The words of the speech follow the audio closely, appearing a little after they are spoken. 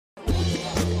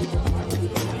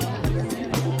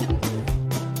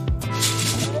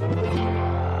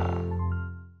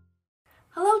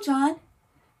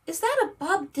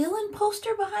Bob Dylan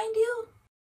poster behind you?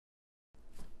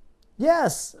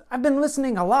 Yes, I've been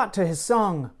listening a lot to his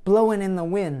song, Blowin' in the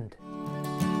Wind.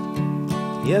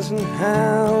 Yes, and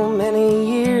how many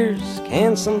years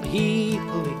can some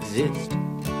people exist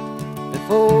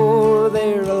before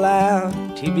they're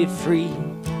allowed to be free?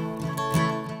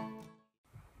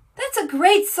 That's a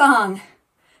great song.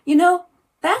 You know,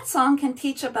 that song can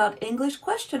teach about English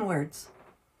question words.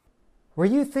 Were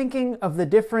you thinking of the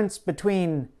difference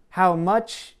between how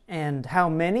much and how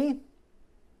many?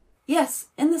 Yes,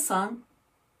 in the song,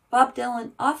 Bob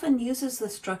Dylan often uses the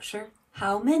structure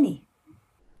how many.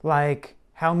 Like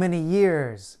how many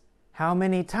years, how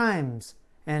many times,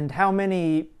 and how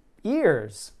many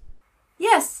ears?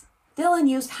 Yes, Dylan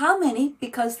used how many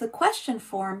because the question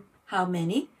form how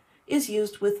many is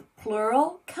used with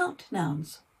plural count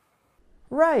nouns.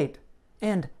 Right.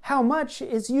 And how much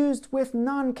is used with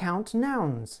non-count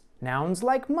nouns. Nouns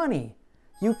like money.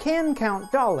 You can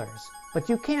count dollars, but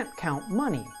you can't count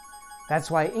money.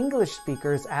 That's why English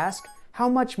speakers ask, how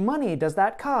much money does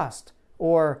that cost?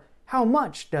 Or how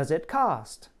much does it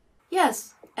cost?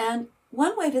 Yes, and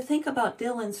one way to think about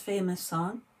Dylan's famous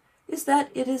song is that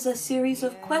it is a series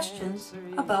of questions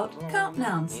about count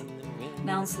nouns.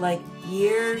 Nouns like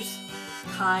years,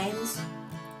 times,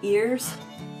 ears.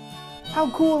 How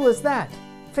cool is that?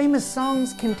 Famous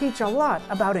songs can teach a lot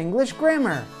about English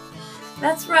grammar.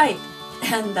 That's right,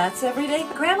 and that's Everyday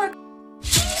Grammar.